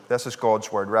This is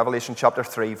God's word. Revelation chapter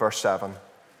 3, verse 7.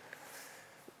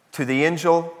 To the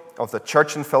angel of the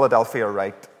church in Philadelphia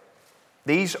write,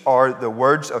 these are the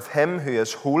words of him who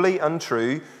is holy and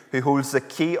true, who holds the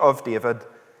key of David.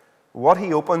 What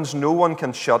he opens, no one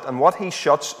can shut, and what he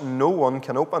shuts, no one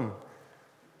can open.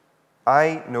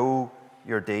 I know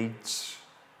your deeds.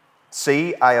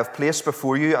 See, I have placed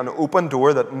before you an open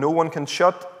door that no one can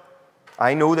shut.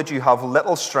 I know that you have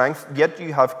little strength, yet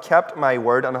you have kept my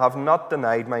word and have not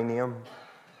denied my name.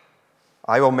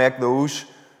 I will make those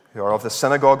who are of the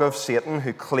synagogue of Satan,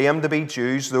 who claim to be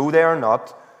Jews, though they are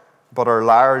not, but are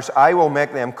liars, I will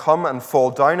make them come and fall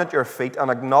down at your feet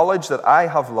and acknowledge that I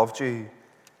have loved you,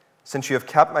 since you have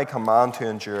kept my command to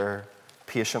endure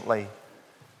patiently.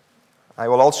 I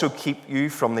will also keep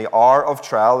you from the hour of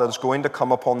trial that is going to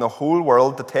come upon the whole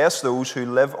world to test those who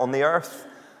live on the earth.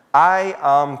 I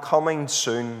am coming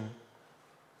soon.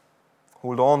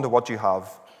 Hold on to what you have,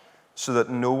 so that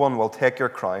no one will take your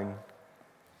crown.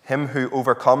 Him who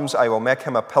overcomes, I will make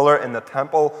him a pillar in the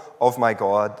temple of my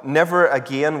God. Never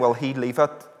again will he leave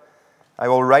it. I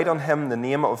will write on him the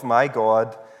name of my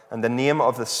God and the name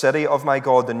of the city of my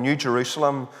God, the New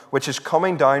Jerusalem, which is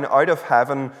coming down out of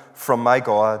heaven from my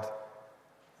God.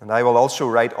 And I will also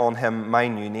write on him my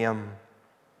new name.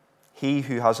 He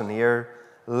who has an ear,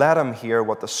 let him hear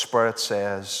what the Spirit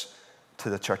says to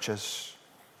the churches.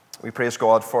 We praise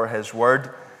God for his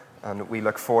word, and we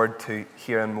look forward to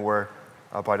hearing more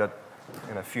about it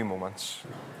in a few moments.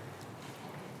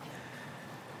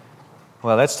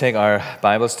 Well, let's take our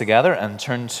Bibles together and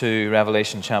turn to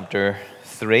Revelation chapter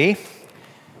 3,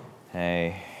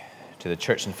 to the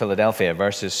church in Philadelphia,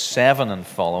 verses 7 and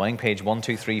following, page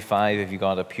 1235 if you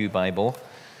got a pew Bible.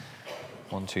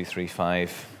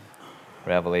 1235,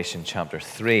 Revelation chapter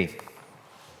 3.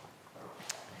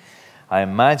 I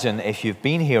imagine if you've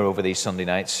been here over these Sunday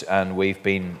nights and we've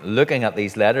been looking at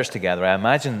these letters together, I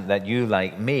imagine that you,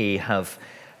 like me, have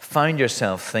found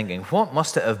yourself thinking, what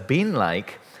must it have been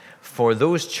like for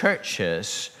those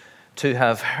churches to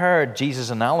have heard Jesus'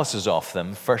 analysis of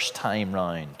them first time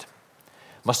round?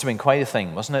 Must have been quite a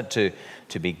thing, wasn't it,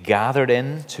 to be gathered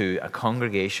into a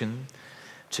congregation,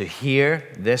 to hear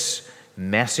this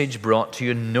message brought to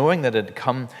you, knowing that it had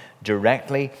come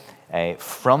directly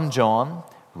from John,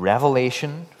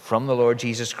 revelation from the Lord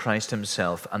Jesus Christ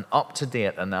himself, an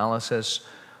up-to-date analysis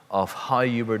of how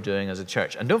you were doing as a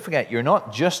church. And don't forget, you're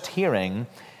not just hearing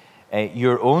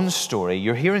your own story,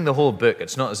 you're hearing the whole book.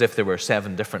 It's not as if there were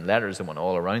 7 different letters that went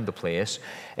all around the place.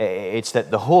 It's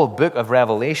that the whole book of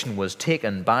Revelation was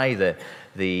taken by the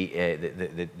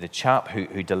chap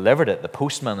who delivered it, the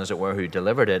postman, as it were, who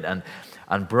delivered it,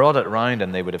 and brought it round,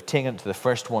 and they would have taken it to the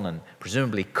first one and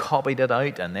presumably copied it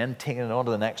out, and then taken it on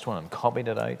to the next one and copied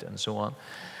it out, and so on.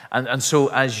 And so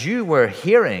as you were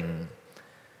hearing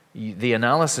the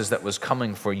analysis that was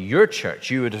coming for your church,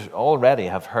 you would already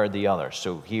have heard the others.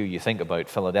 So here you think about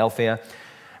Philadelphia,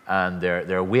 and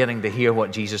they're waiting to hear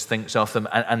what Jesus thinks of them.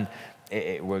 And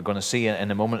we're going to see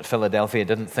in a moment, Philadelphia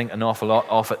didn't think an awful lot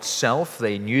of itself.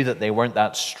 They knew that they weren't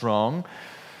that strong.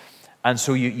 And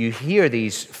so you hear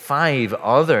these 5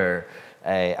 other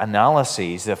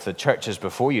analyses of the churches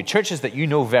before you, churches that you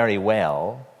know very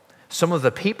well, some of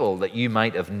the people that you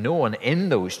might have known in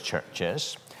those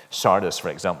churches, Sardis, for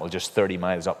example, just 30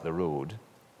 miles up the road.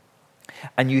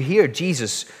 And you hear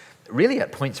Jesus really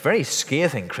at points very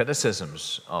scathing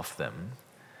criticisms of them.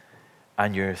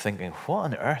 And you're thinking, what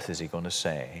on earth is he going to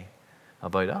say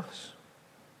about us?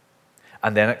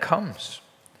 And then it comes.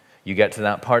 You get to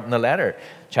that part in the letter,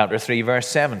 chapter 3, verse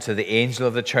 7, to the angel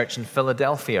of the church in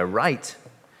Philadelphia, write,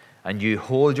 and you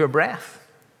hold your breath.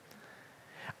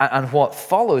 And what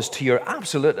follows, to your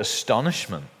absolute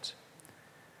astonishment,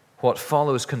 what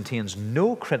follows contains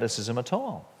no criticism at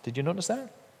all. Did you notice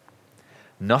that?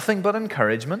 Nothing but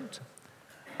encouragement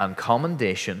and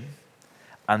commendation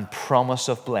and promise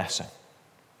of blessing.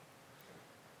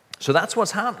 So that's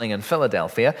what's happening in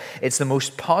Philadelphia. It's the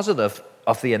most positive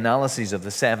of the analyses of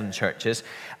the 7 churches.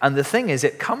 And the thing is,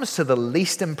 it comes to the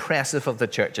least impressive of the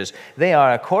churches. They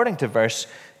are, according to verse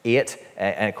 8,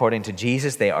 according to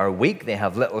Jesus, they are weak, they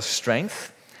have little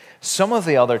strength. Some of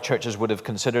the other churches would have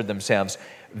considered themselves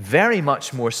very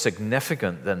much more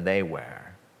significant than they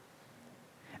were.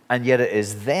 And yet it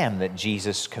is them that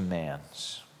Jesus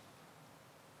commends.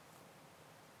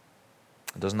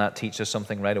 Doesn't that teach us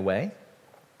something right away?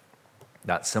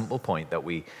 That simple point that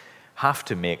we have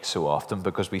to make so often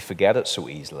because we forget it so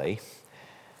easily,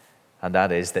 and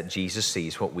that is that Jesus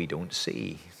sees what we don't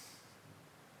see.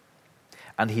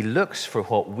 And he looks for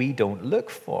what we don't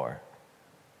look for.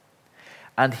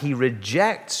 And he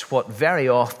rejects what very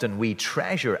often we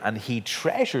treasure, and he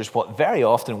treasures what very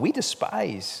often we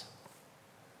despise.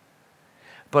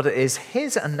 But it is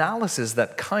his analysis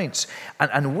that counts.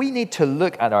 And we need to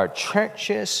look at our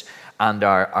churches and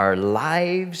our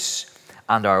lives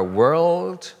and our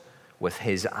world with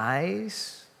his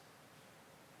eyes.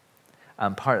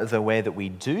 And part of the way that we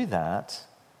do that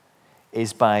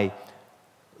is by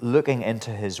looking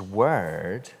into his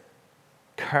word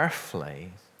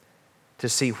carefully to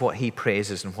see what he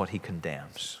praises and what he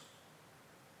condemns.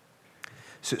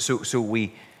 So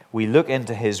we look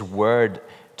into his word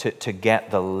to get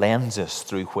the lenses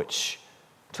through which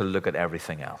to look at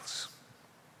everything else.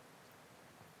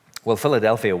 Well,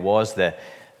 Philadelphia was the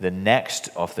next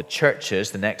of the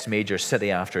churches, the next major city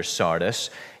after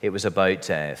Sardis. It was about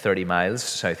 30 miles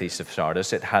southeast of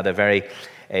Sardis. It had a very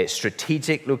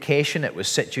strategic location. It was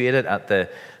situated at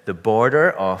the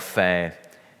border of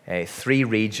 3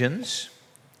 regions,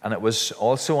 and it was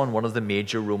also on one of the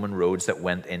major Roman roads that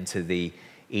went into the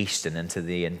east and into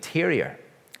the interior.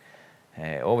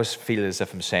 I always feel as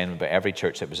if I'm saying about every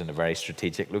church that was in a very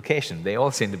strategic location. They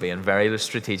all seem to be in very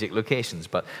strategic locations,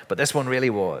 but this one really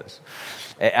was.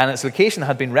 And its location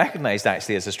had been recognized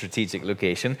actually as a strategic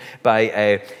location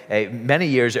by many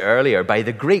years earlier by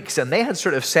the Greeks, and they had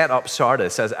sort of set up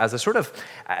Sardis as a sort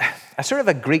of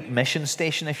a Greek mission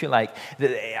station, if you like,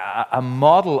 a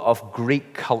model of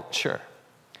Greek culture.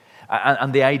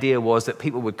 And the idea was that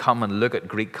people would come and look at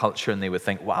Greek culture and they would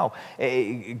think, wow,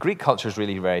 Greek culture is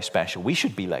really very special. We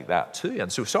should be like that too. And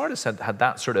so Sardis had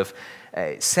that sort of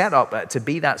set up to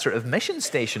be that sort of mission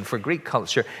station for Greek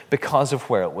culture because of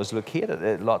where it was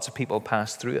located. Lots of people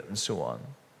passed through it and so on.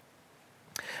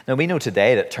 Now we know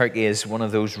today that Turkey is one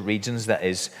of those regions that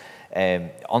is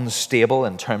unstable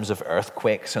in terms of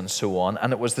earthquakes and so on.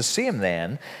 And it was the same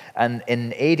then. And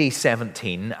in AD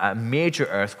 17, a major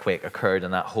earthquake occurred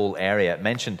in that whole area.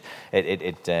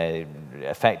 It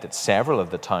affected several of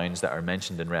the towns that are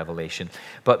mentioned in Revelation.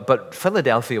 But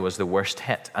Philadelphia was the worst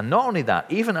hit. And not only that,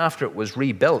 even after it was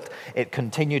rebuilt, it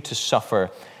continued to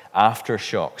suffer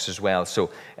aftershocks as well. So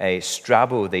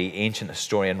Strabo, the ancient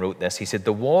historian, wrote this. He said,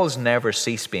 "The walls never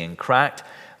cease being cracked,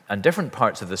 and different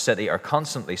parts of the city are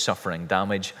constantly suffering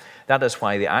damage. That is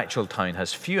why the actual town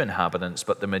has few inhabitants,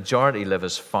 but the majority live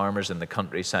as farmers in the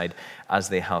countryside as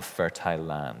they have fertile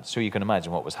land." So you can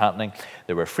imagine what was happening.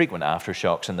 There were frequent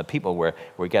aftershocks, and the people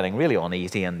were getting really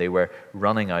uneasy, and they were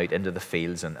running out into the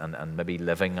fields and maybe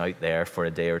living out there for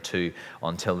a day or two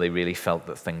until they really felt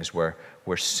that things were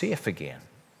safe again.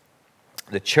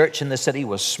 The church in the city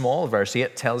was small. Verse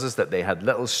 8 tells us that they had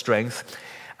little strength.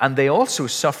 And they also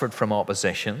suffered from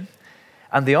opposition.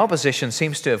 And the opposition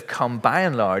seems to have come by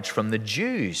and large from the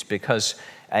Jews, because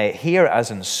here, as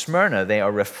in Smyrna, they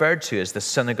are referred to as the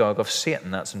synagogue of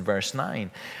Satan. That's in verse 9.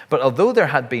 But although there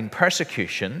had been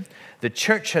persecution, the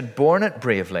church had borne it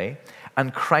bravely,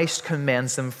 and Christ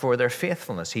commends them for their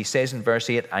faithfulness. He says in verse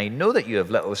 8, "I know that you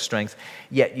have little strength,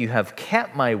 yet you have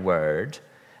kept my word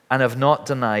and have not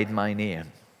denied my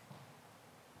name."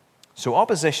 So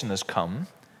opposition has come,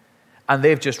 and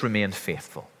they've just remained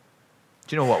faithful.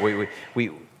 Do you know what?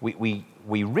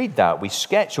 We read that, we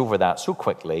sketch over that so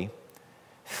quickly.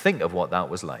 Think of what that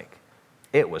was like.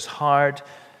 It was hard.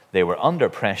 They were under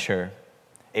pressure.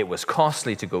 It was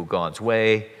costly to go God's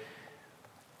way.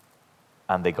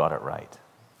 And they got it right.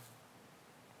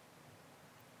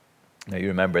 Now you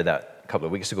remember that a couple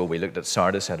of weeks ago we looked at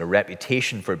Sardis, had a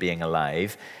reputation for being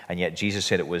alive, and yet Jesus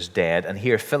said it was dead. And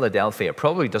here Philadelphia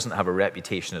probably doesn't have a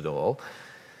reputation at all.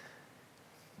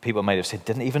 People might have said,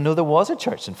 didn't even know there was a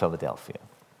church in Philadelphia.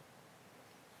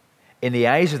 In the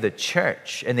eyes of the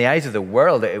church, in the eyes of the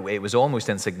world, it was almost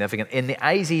insignificant. In the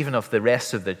eyes even of the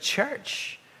rest of the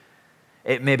church,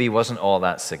 it maybe wasn't all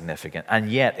that significant.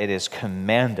 And yet it is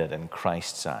commended in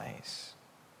Christ's eyes.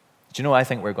 Do you know, I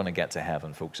think we're going to get to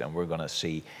heaven, folks, and we're going to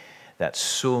see that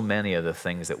so many of the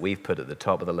things that we've put at the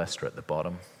top of the list are at the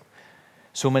bottom.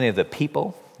 So many of the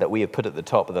people that we have put at the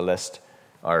top of the list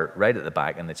are right at the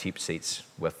back in the cheap seats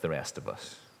with the rest of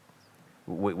us.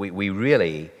 We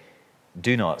really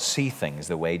do not see things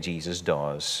the way Jesus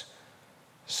does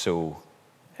so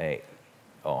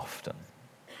often.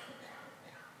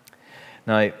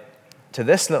 Now, to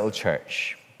this little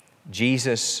church,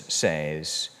 Jesus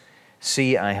says,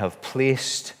 "See, I have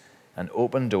placed an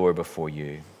open door before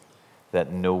you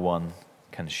that no one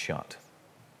can shut."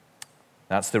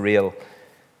 That's the real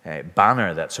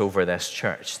banner that's over this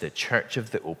church, the church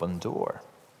of the open door.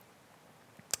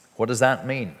 What does that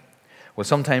mean? Well,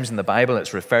 sometimes in the Bible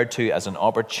it's referred to as an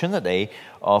opportunity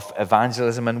of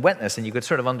evangelism and witness, and you could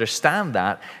sort of understand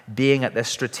that being at this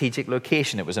strategic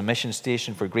location. It was a mission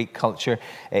station for Greek culture.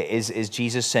 Is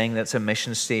Jesus saying that's a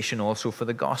mission station also for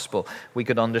the gospel? We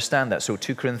could understand that. So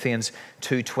 2 Corinthians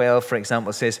 2:12, for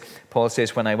example, Paul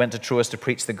says, when I went to Troas to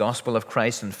preach the gospel of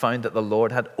Christ and found that the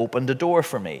Lord had opened a door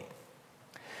for me.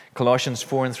 Colossians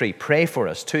 4:3, pray for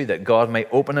us too, that God may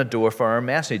open a door for our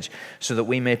message so that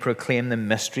we may proclaim the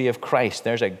mystery of Christ.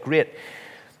 There's a great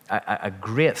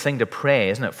thing to pray,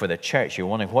 isn't it, for the church? You're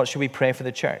wondering, what should we pray for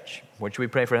the church? What should we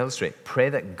pray for Hill Street? Pray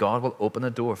that God will open a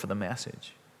door for the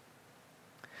message.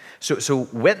 So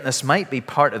witness might be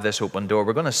part of this open door.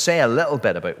 We're going to say a little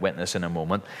bit about witness in a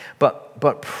moment,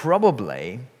 but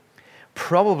probably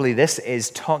this is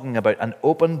talking about an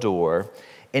open door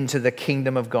into the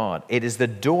kingdom of God. It is the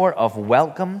door of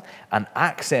welcome and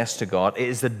access to God. It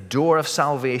is the door of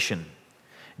salvation.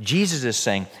 Jesus is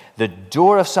saying, the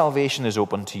door of salvation is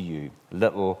open to you,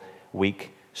 little,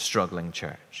 weak, struggling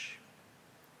church.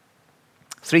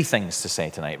 3 things to say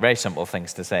tonight, very simple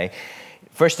things to say.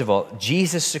 First of all,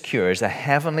 Jesus secures a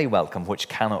heavenly welcome which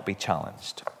cannot be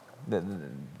challenged.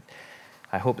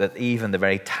 I hope that even the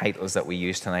very titles that we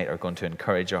use tonight are going to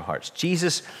encourage our hearts.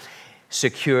 Jesus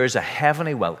secures a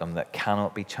heavenly welcome that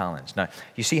cannot be challenged. Now,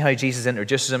 you see how Jesus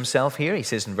introduces himself here? He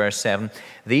says in verse 7,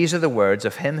 these are the words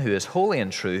of him who is holy and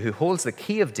true, who holds the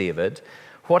key of David.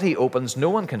 What he opens, no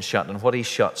one can shut, and what he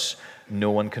shuts,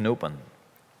 no one can open.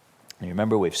 Now,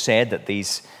 remember, we've said that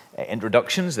these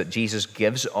introductions that Jesus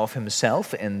gives of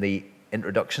himself in the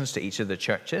introductions to each of the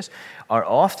churches are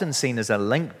often seen as a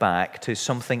link back to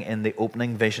something in the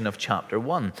opening vision of chapter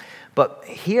 1. But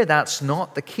here that's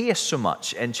not the case so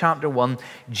much. In chapter 1,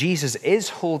 Jesus is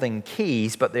holding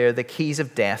keys, but they're the keys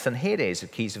of death and Hades, the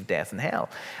keys of death and hell.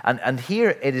 And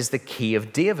here it is the key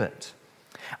of David.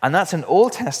 And that's an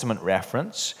Old Testament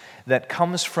reference that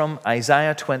comes from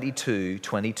Isaiah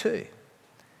 22:22.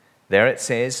 There it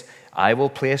says, I will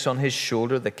place on his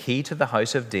shoulder the key to the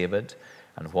house of David,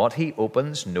 and what he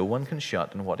opens, no one can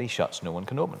shut, and what he shuts, no one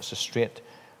can open. It's a straight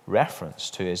reference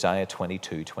to Isaiah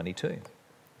 22:22.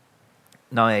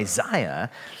 Now, Isaiah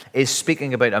is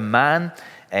speaking about a man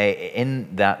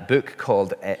in that book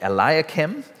called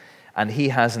Eliakim, and he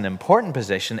has an important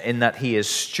position in that he is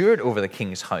steward over the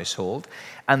king's household.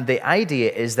 And the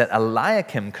idea is that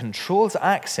Eliakim controls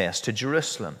access to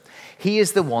Jerusalem. He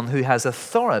is the one who has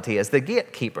authority as the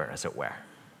gatekeeper, as it were.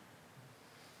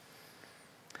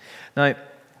 Now,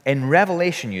 in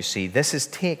Revelation, you see, this is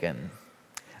taken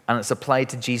and it's applied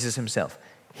to Jesus himself.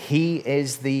 He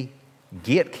is the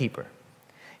gatekeeper.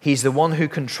 He's the one who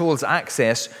controls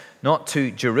access not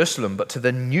to Jerusalem, but to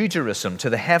the new Jerusalem, to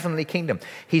the heavenly kingdom.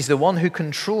 He's the one who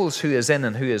controls who is in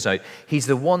and who is out. He's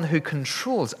the one who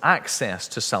controls access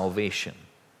to salvation.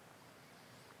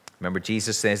 Remember,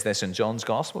 Jesus says this in John's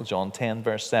Gospel, John 10,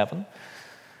 verse 7.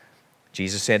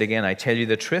 Jesus said again, I tell you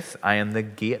the truth, I am the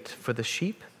gate for the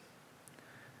sheep.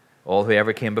 All who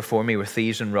ever came before me were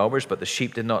thieves and robbers, but the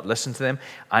sheep did not listen to them.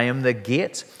 I am the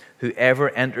gate.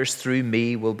 Whoever enters through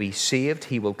me will be saved.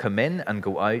 He will come in and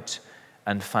go out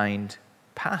and find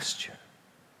pasture.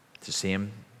 It's the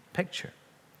same picture.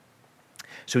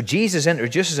 So Jesus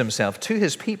introduces himself to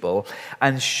his people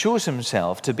and shows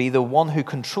himself to be the one who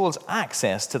controls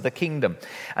access to the kingdom.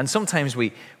 And sometimes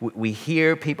we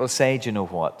hear people say, do you know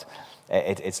what?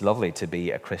 It's lovely to be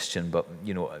a Christian, but,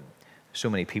 you know, so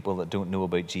many people that don't know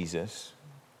about Jesus.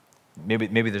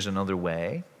 Maybe there's another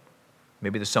way.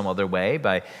 Maybe there's some other way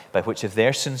by which if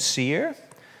they're sincere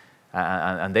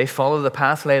and they follow the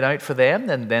path laid out for them,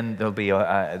 then there'll be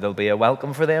a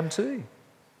welcome for them too.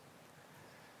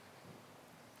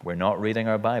 We're not reading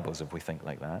our Bibles if we think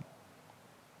like that.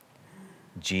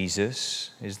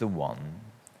 Jesus is the one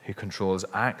who controls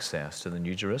access to the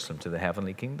New Jerusalem, to the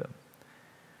heavenly kingdom.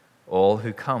 All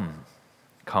who come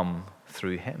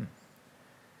through him.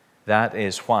 That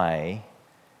is why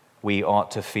we ought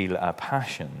to feel a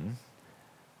passion,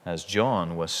 as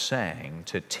John was saying,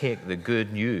 to take the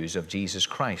good news of Jesus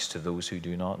Christ to those who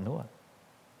do not know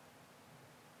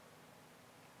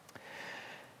it.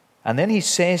 And then he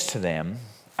says to them,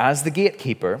 as the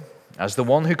gatekeeper, as the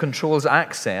one who controls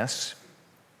access,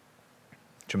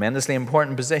 tremendously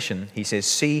important position, he says,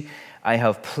 see, I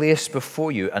have placed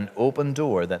before you an open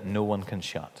door that no one can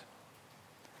shut.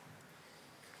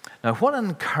 Now, what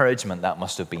encouragement that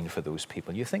must have been for those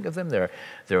people. You think of them,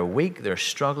 they're weak, they're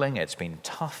struggling, it's been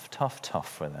tough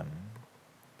for them.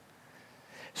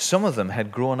 Some of them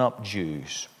had grown up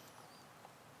Jews.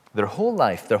 Their whole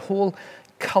life, their whole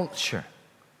culture,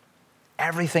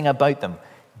 everything about them,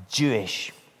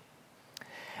 Jewish.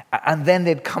 And then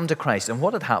they'd come to Christ. And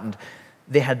what had happened?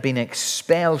 they had been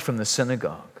expelled from the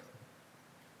synagogue.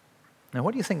 Now,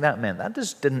 what do you think that meant? That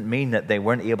just didn't mean that they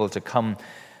weren't able to come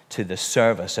to the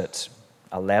service at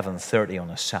 11:30 on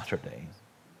a Saturday.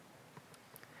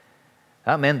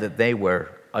 That meant that they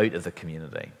were out of the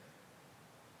community.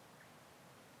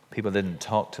 People didn't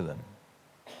talk to them.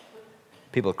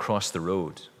 People crossed the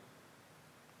road.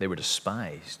 They were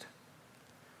despised.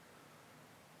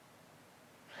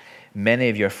 Many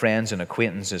of your friends and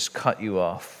acquaintances cut you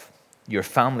off. Your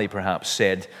family perhaps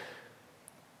said,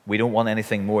 "We don't want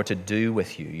anything more to do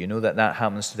with you." You know that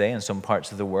happens today in some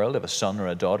parts of the world. If a son or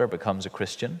a daughter becomes a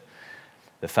Christian,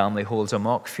 the family holds a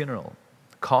mock funeral,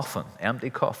 coffin, empty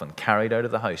coffin, carried out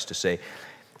of the house to say,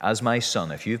 "As my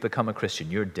son, if you've become a Christian,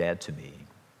 you're dead to me.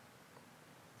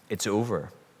 It's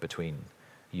over between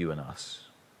you and us.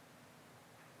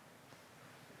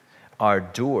 Our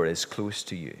door is close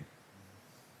to you."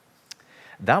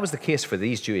 That was the case for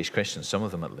these Jewish Christians, some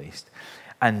of them at least.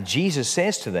 And Jesus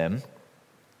says to them,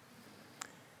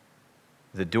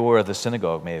 the door of the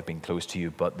synagogue may have been closed to you,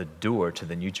 but the door to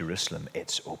the New Jerusalem,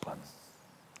 it's open.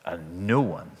 And no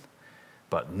one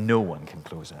can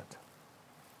close it.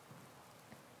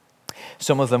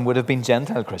 Some of them would have been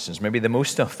Gentile Christians, maybe the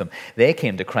most of them. They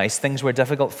came to Christ. Things were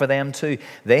difficult for them too.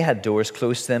 They had doors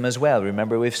closed to them as well.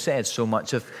 Remember, we've said so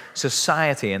much of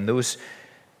society in those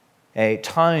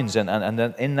towns and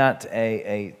in that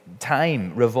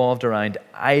time revolved around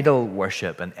idol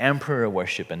worship and emperor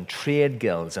worship and trade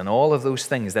guilds and all of those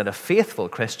things that a faithful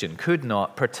Christian could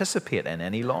not participate in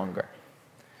any longer.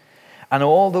 And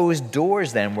all those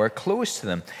doors then were closed to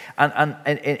them. And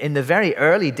in the very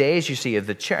early days, you see, of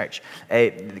the church,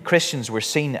 Christians were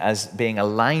seen as being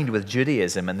aligned with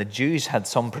Judaism, and the Jews had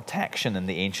some protection in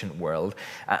the ancient world,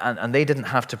 and they didn't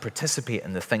have to participate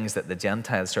in the things that the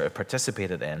Gentiles sort of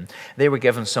participated in. They were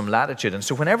given some latitude. And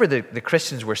so whenever the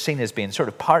Christians were seen as being sort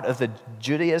of part of the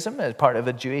Judaism, as part of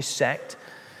a Jewish sect,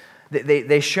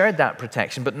 they shared that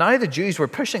protection. But now the Jews were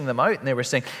pushing them out, and they were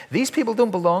saying, "These people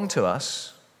don't belong to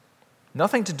us.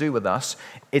 Nothing to do with us.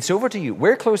 It's over to you.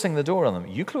 We're closing the door on them.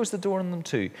 You close the door on them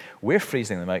too. We're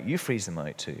freezing them out. You freeze them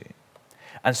out too."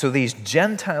 And so these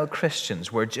Gentile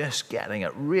Christians were just getting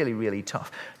it really, really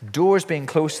tough. Doors being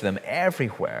closed to them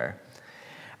everywhere.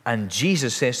 And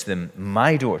Jesus says to them,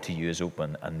 "My door to you is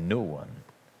open, and no one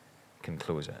can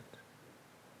close it."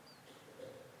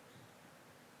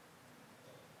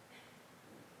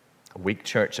 A weak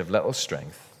church of little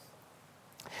strength.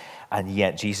 And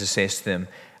yet Jesus says to them,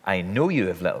 "I know you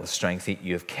have little strength,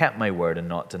 you have kept my word and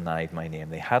not denied my name."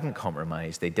 They hadn't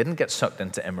compromised. They didn't get sucked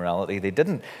into immorality. They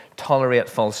didn't tolerate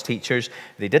false teachers.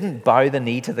 They didn't bow the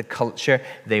knee to the culture.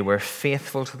 They were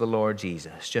faithful to the Lord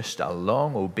Jesus. Just a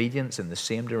long obedience in the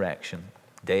same direction,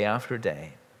 day after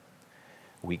day,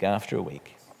 week after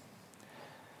week.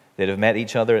 They'd have met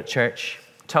each other at church.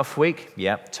 Tough week?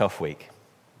 Yep, tough week.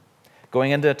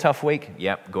 Going into a tough week?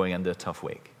 Yep, going into a tough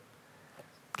week.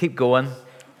 Keep going.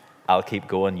 I'll keep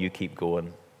going, you keep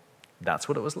going. That's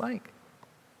what it was like.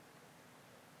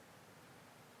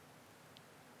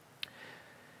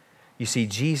 You see,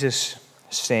 Jesus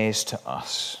says to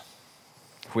us,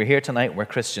 if we're here tonight, we're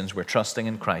Christians, we're trusting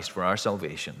in Christ for our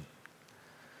salvation,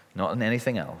 not in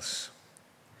anything else.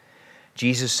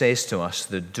 Jesus says to us,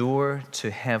 the door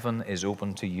to heaven is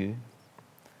open to you.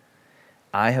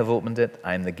 I have opened it.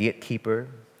 I'm the gatekeeper.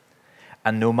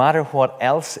 And no matter what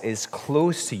else is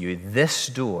closed to you, this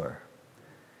door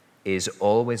is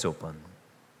always open.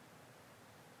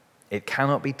 It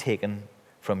cannot be taken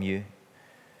from you.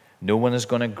 No one is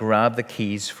going to grab the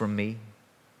keys from me.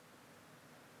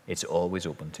 It's always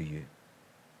open to you.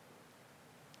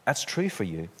 That's true for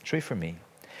you, true for me.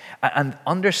 And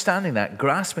understanding that,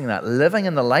 grasping that, living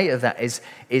in the light of that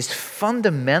is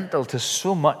fundamental to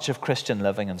so much of Christian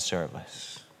living and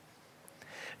service.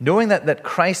 Knowing that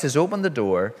Christ has opened the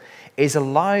door is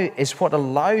what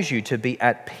allows you to be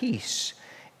at peace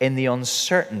in the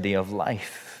uncertainty of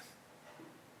life.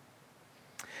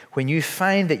 When you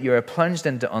find that you are plunged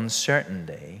into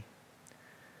uncertainty,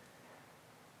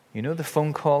 you know, the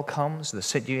phone call comes, the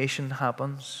situation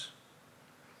happens,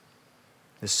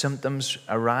 the symptoms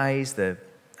arise, the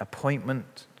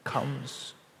appointment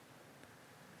comes.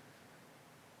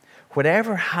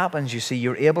 Whatever happens, you see,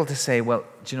 you're able to say, well,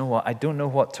 do you know what? I don't know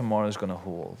what tomorrow's going to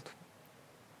hold.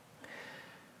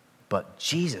 But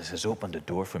Jesus has opened a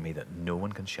door for me that no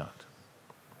one can shut.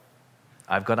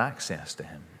 I've got access to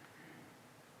him.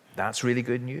 That's really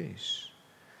good news.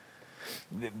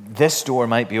 This door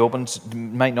might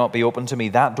not be open to me.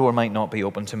 That door might not be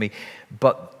open to me.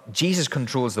 But Jesus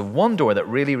controls the one door that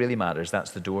really, really matters.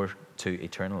 That's the door to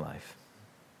eternal life.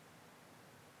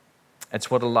 It's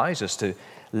what allows us to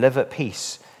live at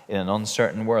peace in an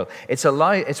uncertain world. It's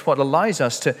what allows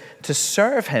us to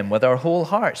serve him with our whole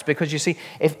hearts. Because you see,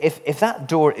 if that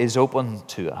door is open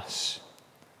to us,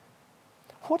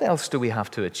 what else do we have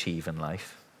to achieve in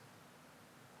life?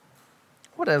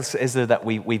 What else is there that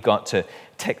we've got to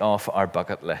tick off our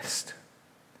bucket list?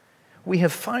 We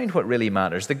have found what really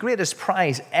matters. The greatest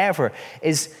prize ever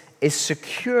is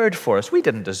secured for us. We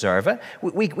didn't deserve it.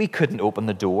 We couldn't open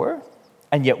the door,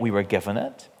 and yet we were given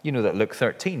it. You know that Luke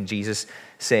 13, Jesus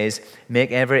says,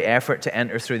 make every effort to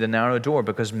enter through the narrow door,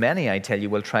 because many, I tell you,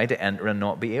 will try to enter and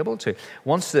not be able to.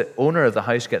 Once the owner of the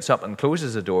house gets up and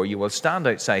closes the door, you will stand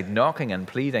outside knocking and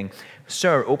pleading,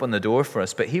 sir, open the door for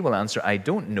us. But he will answer, I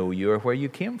don't know you or where you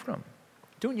came from.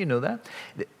 Don't you know that?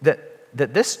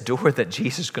 That this door that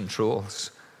Jesus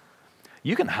controls,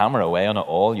 you can hammer away on it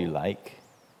all you like,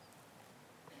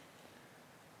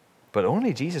 but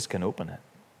only Jesus can open it.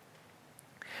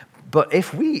 But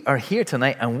if we are here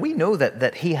tonight and we know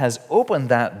that he has opened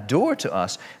that door to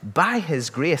us by his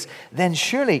grace, then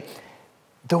surely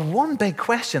the one big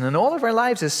question in all of our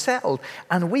lives is settled,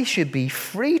 and we should be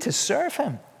free to serve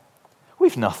him.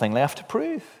 We've nothing left to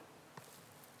prove.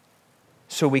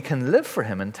 So we can live for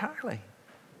him entirely.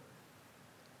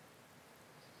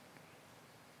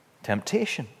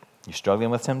 Temptation. You're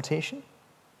struggling with temptation?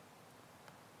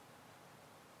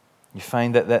 You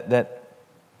find that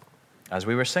as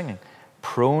we were singing,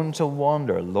 prone to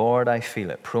wander, Lord, I feel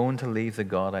it, prone to leave the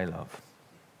God I love.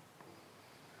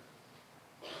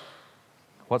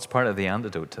 What's part of the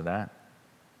antidote to that?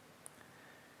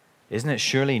 Isn't it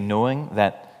surely knowing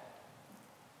that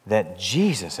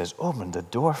Jesus has opened the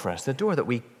door for us, the door that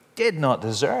we did not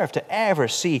deserve to ever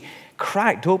see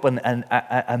cracked open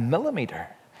a millimeter,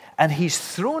 and he's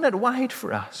thrown it wide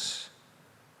for us.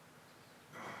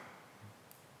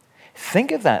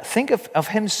 Think of that. Think of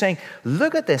him saying,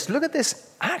 look at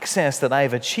this access that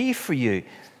I've achieved for you.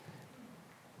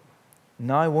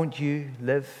 Now won't you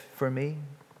live for me?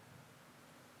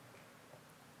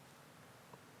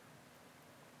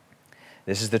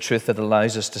 This is the truth that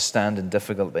allows us to stand in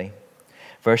difficulty.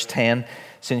 Verse 10,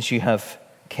 since you have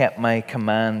kept my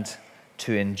command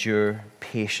to endure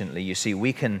patiently. You see,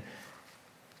 we can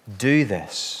do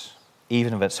this,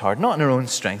 even if it's hard, not in our own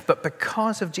strength, but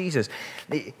because of Jesus.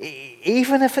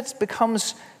 Even if it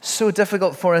becomes so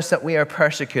difficult for us that we are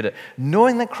persecuted,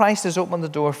 knowing that Christ has opened the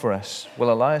door for us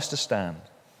will allow us to stand.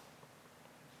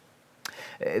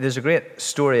 There's a great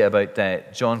story about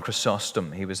John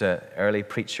Chrysostom. He was an early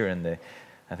preacher in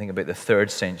I think about the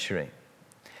 3rd century.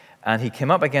 And he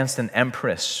came up against an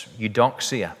empress,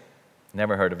 Eudoxia.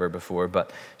 Never heard of her before,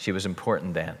 but she was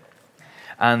important then.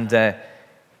 And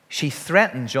she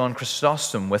threatened John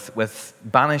Chrysostom with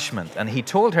banishment. And he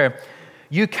told her,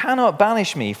 you cannot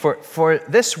banish me, for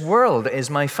this world is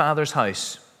my Father's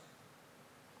house.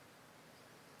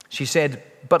 She said,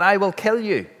 but I will kill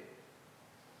you.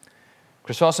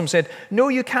 Chrysostom said, no,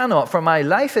 you cannot, for my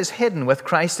life is hidden with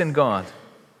Christ in God.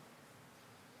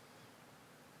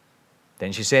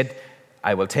 Then she said,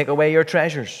 I will take away your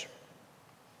treasures.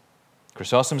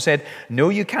 Chrysostom said, no,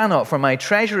 you cannot, for my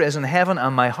treasure is in heaven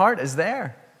and my heart is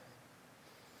there.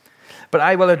 But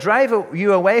I will drive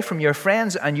you away from your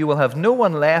friends and you will have no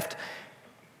one left.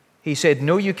 He said,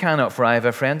 no, you cannot, for I have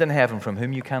a friend in heaven from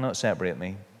whom you cannot separate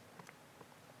me.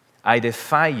 I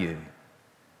defy you.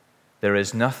 There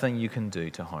is nothing you can do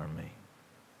to harm me.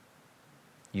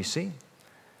 You see,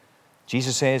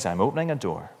 Jesus says, I'm opening a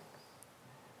door.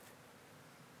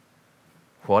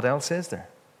 What else is there?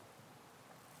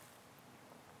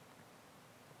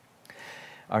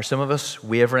 Are some of us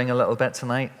wavering a little bit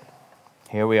tonight?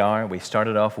 Here we are. We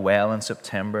started off well in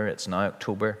September. It's now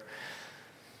October.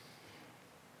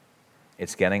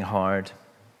 It's getting hard.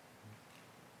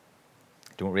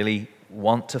 Don't really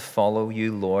want to follow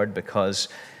you, Lord, because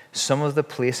some of the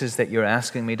places that you're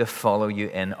asking me to follow you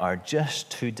in are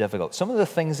just too difficult. Some of the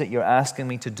things that you're asking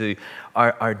me to do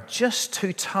are just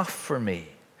too tough for me.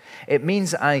 It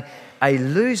means I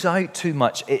lose out too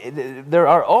much. There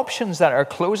are options that are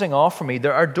closing off for me.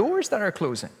 There are doors that are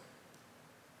closing.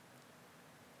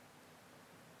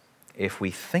 If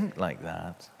we think like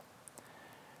that,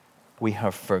 we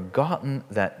have forgotten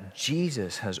that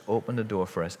Jesus has opened a door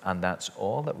for us, and that's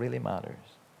all that really matters.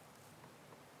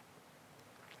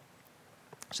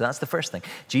 So that's the first thing.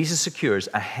 Jesus secures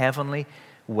a heavenly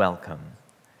welcome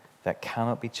that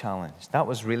cannot be challenged. That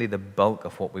was really the bulk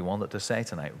of what we wanted to say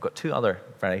tonight. We've got 2 other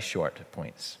very short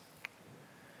points.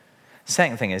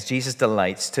 Second thing is, Jesus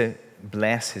delights to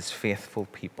bless his faithful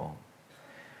people.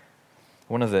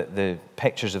 One of the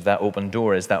pictures of that open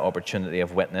door is that opportunity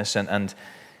of witness. And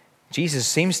Jesus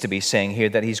seems to be saying here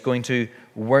that he's going to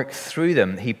work through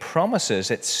them. He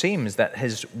promises, it seems, that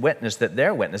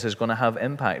their witness is going to have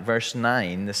impact. Verse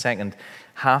 9, the second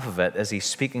half of it, as he's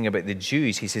speaking about the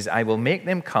Jews, he says, I will make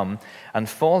them come and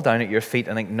fall down at your feet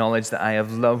and acknowledge that I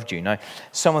have loved you. Now,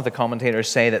 some of the commentators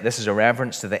say that this is a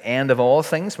reference to the end of all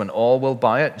things, when all will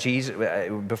bow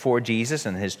before Jesus,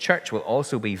 and his church will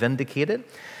also be vindicated.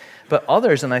 But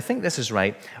others, and I think this is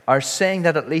right, are saying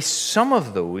that at least some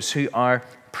of those who are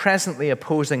presently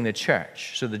opposing the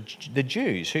church, so the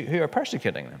Jews who are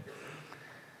persecuting them,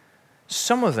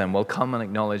 some of them will come and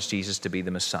acknowledge Jesus to be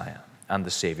the Messiah and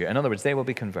the Savior. In other words, they will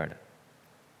be converted.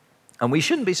 And we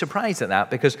shouldn't be surprised at that,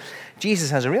 because Jesus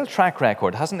has a real track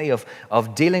record, hasn't he,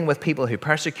 of dealing with people who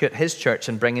persecute his church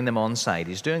and bringing them on side.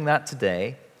 He's doing that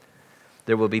today.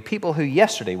 There will be people who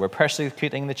yesterday were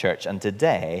persecuting the church, and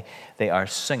today they are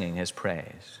singing his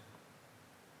praise.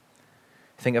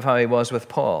 Think of how he was with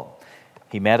Paul.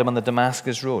 He met him on the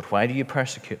Damascus road. Why do you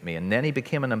persecute me? And then he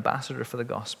became an ambassador for the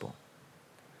gospel.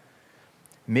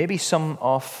 Maybe some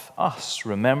of us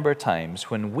remember times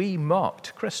when we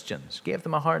mocked Christians, gave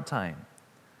them a hard time.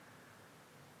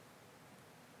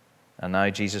 And now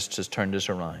Jesus has turned us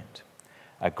around.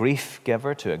 A grief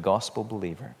giver to a gospel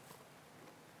believer.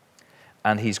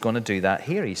 And he's going to do that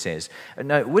here, he says.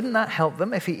 Now, wouldn't that help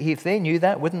them? If they knew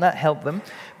that, wouldn't that help them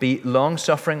be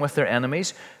long-suffering with their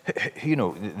enemies? You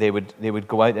know, they would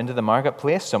go out into the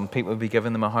marketplace. Some people would be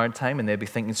giving them a hard time, and they'd be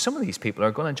thinking, some of these people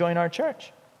are going to join our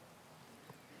church.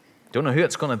 Don't know who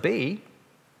it's going to be,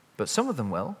 but some of them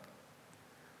will.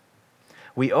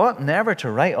 We ought never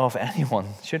to write off anyone,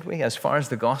 should we, as far as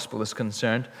the gospel is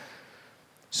concerned.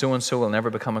 So-and-so will never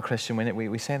become a Christian.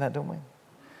 We say that, don't we?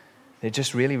 They're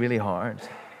just really, really hard.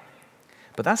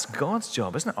 But that's God's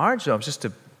job, isn't it? Our job is just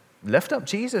to lift up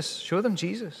Jesus, show them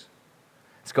Jesus.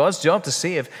 It's God's job to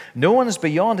see if no one is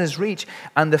beyond his reach.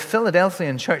 And the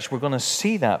Philadelphian church, we're going to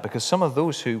see that, because some of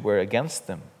those who were against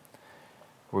them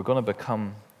were going to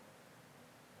become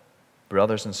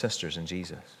brothers and sisters in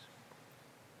Jesus.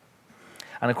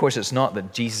 And of course, it's not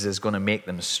that Jesus is going to make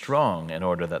them strong in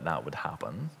order that that would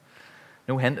happen.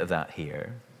 No hint of that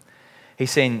here.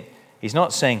 He's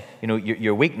not saying, you know,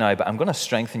 you're weak now, but I'm going to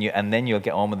strengthen you and then you'll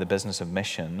get on with the business of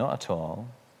mission. Not at all.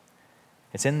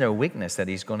 It's in their weakness that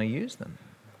he's going to use them.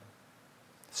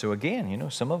 So again, you know,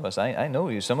 some of us, I know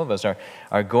you, some of us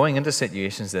are going into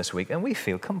situations this week and we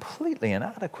feel completely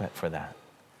inadequate for that.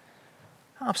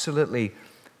 Absolutely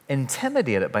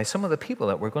intimidated by some of the people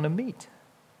that we're going to meet.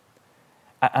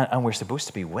 And we're supposed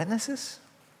to be witnesses.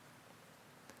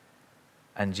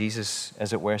 And Jesus,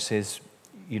 as it were, says,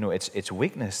 you know, it's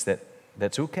weakness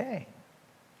that's okay.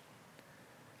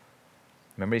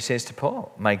 Remember, he says to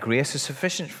Paul, my grace is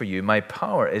sufficient for you. My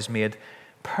power is made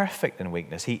perfect in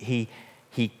weakness. He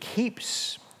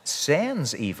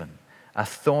sends even a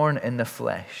thorn in the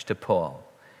flesh to Paul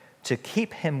to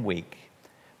keep him weak,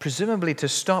 presumably to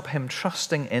stop him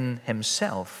trusting in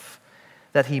himself,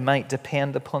 that he might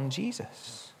depend upon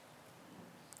Jesus.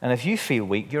 And if you feel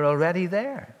weak, you're already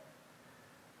there.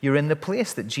 You're in the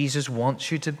place that Jesus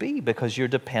wants you to be because you're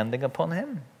depending upon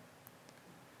him.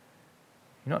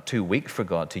 You're not too weak for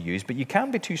God to use, but you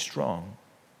can be too strong.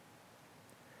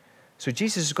 So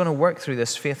Jesus is going to work through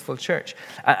this faithful church,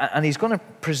 and he's going to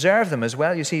preserve them as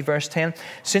well. You see, verse 10,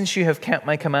 since you have kept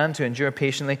my command to endure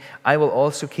patiently, I will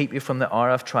also keep you from the hour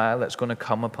of trial that's going to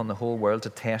come upon the whole world to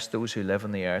test those who live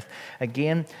on the earth.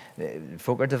 Again,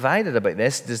 folk are divided about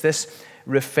this. Does this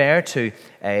refer to,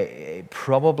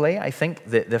 probably, I think,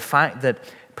 the fact that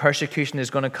persecution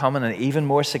is going to come in an even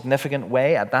more significant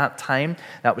way at that time?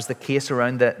 That was the case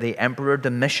around the Emperor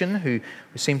Domitian, who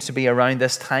seems to be around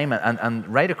this time, and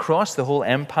right across the whole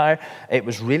empire, it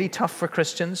was really tough for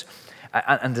Christians.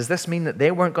 And does this mean that they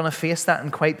weren't going to face that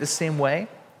in quite the same way?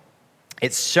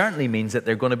 It certainly means that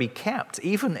they're going to be kept,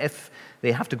 even if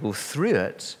they have to go through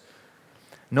it,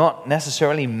 not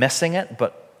necessarily missing it,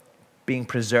 but being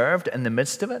preserved in the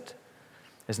midst of it.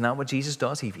 Isn't that what Jesus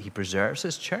does? He preserves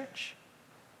his church.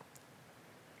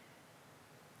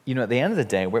 You know, at the end of the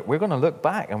day, we're going to look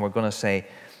back and we're going to say,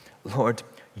 Lord,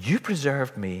 you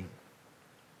preserved me.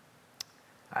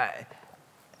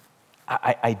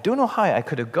 I don't know how I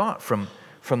could have got from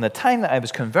the time that I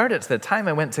was converted to the time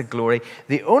I went to glory.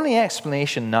 The only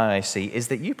explanation now I see is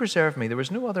that you preserved me. There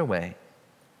was no other way.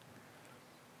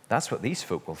 That's what these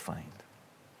folk will find.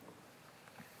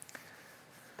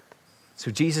 So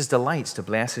Jesus delights to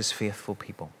bless his faithful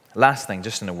people. Last thing,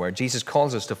 just in a word, Jesus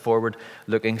calls us to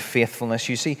forward-looking faithfulness.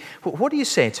 You see, what do you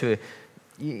say to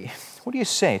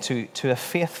a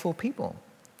faithful people?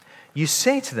 You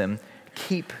say to them,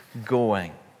 keep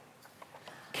going.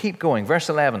 Keep going. Verse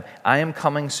 11, I am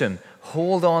coming soon.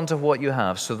 Hold on to what you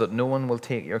have so that no one will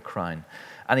take your crown.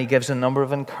 And he gives a number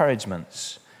of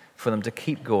encouragements for them to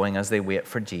keep going as they wait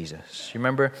for Jesus. You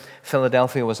remember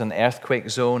Philadelphia was an earthquake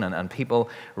zone and people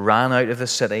ran out of the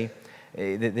city.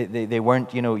 They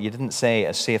weren't, you didn't say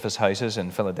as safe as houses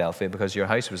in Philadelphia because your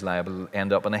house was liable to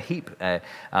end up in a heap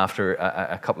after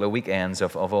a couple of weekends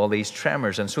of all these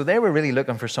tremors. And so they were really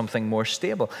looking for something more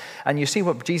stable. And you see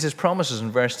what Jesus promises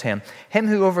in verse 10. Him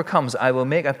who overcomes, I will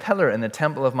make a pillar in the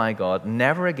temple of my God.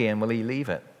 Never again will he leave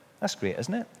it. That's great,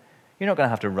 isn't it? You're not going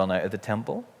to have to run out of the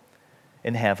temple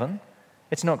in heaven.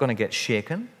 It's not going to get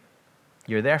shaken.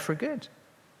 You're there for good.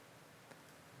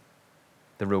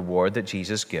 The reward that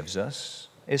Jesus gives us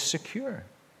is secure.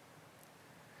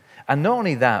 And not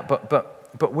only that,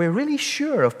 but we're really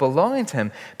sure of belonging to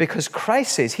him because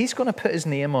Christ says he's going to put his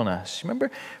name on us. Remember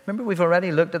we've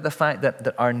already looked at the fact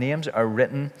that our names are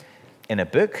written in a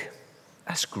book.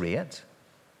 That's great.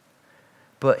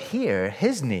 But here,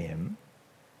 his name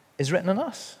is written on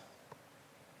us.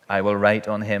 I will write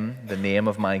on him the name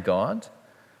of my God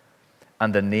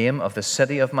and the name of the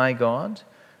city of my God,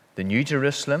 the New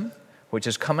Jerusalem, which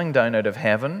is coming down out of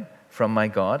heaven from my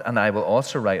God, and I will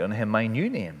also write on him my new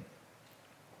name.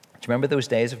 Do you remember those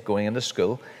days of going into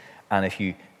school, and if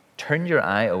you turned your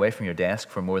eye away from your desk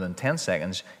for more than 10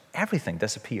 seconds, everything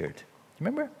disappeared? Do you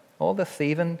remember? All the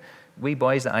thieving wee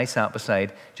boys that I sat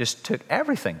beside just took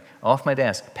everything off my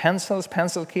desk. Pencils,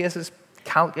 pencil cases,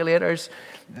 calculators,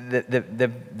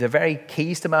 the very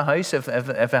keys to my house, if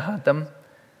I had them.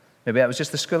 Maybe that was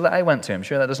just the school that I went to. I'm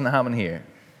sure that doesn't happen here.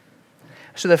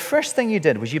 So the first thing you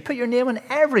did was you put your name on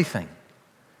everything.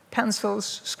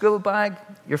 Pencils, school bag,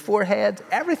 your forehead,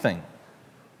 everything.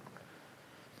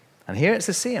 And here it's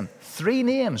the same. 3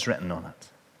 names written on it.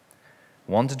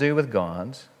 One to do with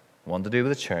God, one to do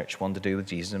with the church, one to do with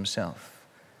Jesus himself.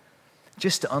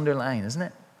 Just to underline, isn't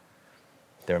it?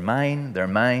 They're mine, they're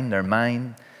mine, they're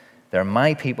mine. They're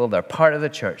my people, they're part of the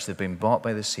church. They've been bought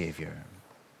by the Savior.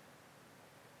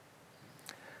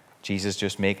 Jesus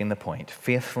just making the point.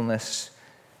 Faithfulness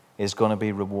is going to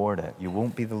be rewarded. You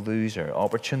won't be the loser.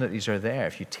 Opportunities are there.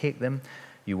 If you take them,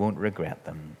 you won't regret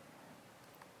them.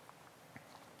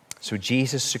 So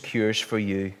Jesus secures for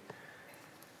you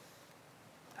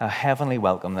a heavenly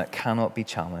welcome that cannot be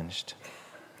challenged.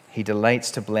 He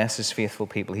delights to bless his faithful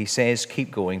people. He says,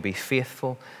 keep going, be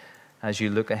faithful as you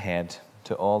look ahead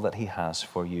to all that he has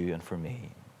for you and for me.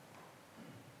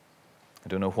 I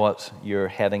don't know what you're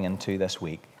heading into this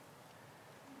week.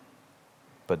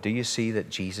 But do you see that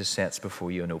Jesus sets before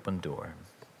you an open door?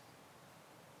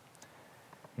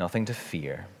 Nothing to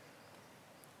fear.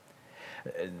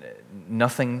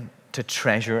 Nothing to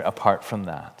treasure apart from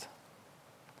that.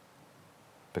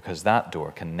 Because that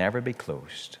door can never be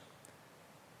closed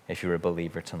if you're a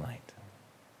believer tonight.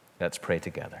 Let's pray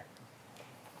together.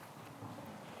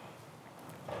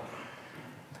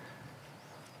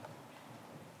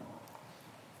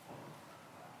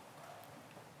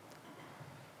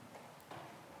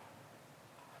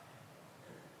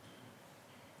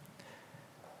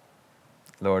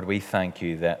 Lord, we thank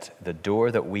you that the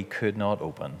door that we could not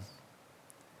open,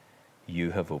 you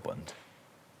have opened.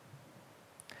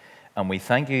 And we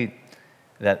thank you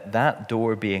that that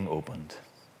door being opened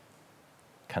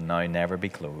can now never be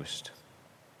closed.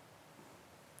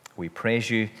 We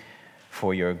praise you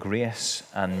for your grace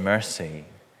and mercy,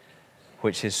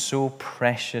 which is so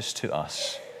precious to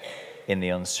us in the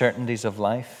uncertainties of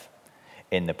life,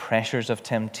 in the pressures of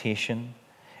temptation,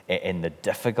 in the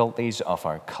difficulties of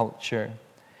our culture,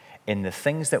 in the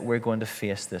things that we're going to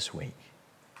face this week.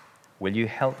 Will you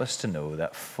help us to know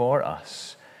that for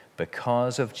us,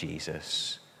 because of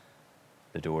Jesus,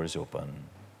 the door is open.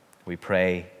 We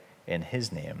pray in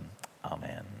his name.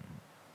 Amen.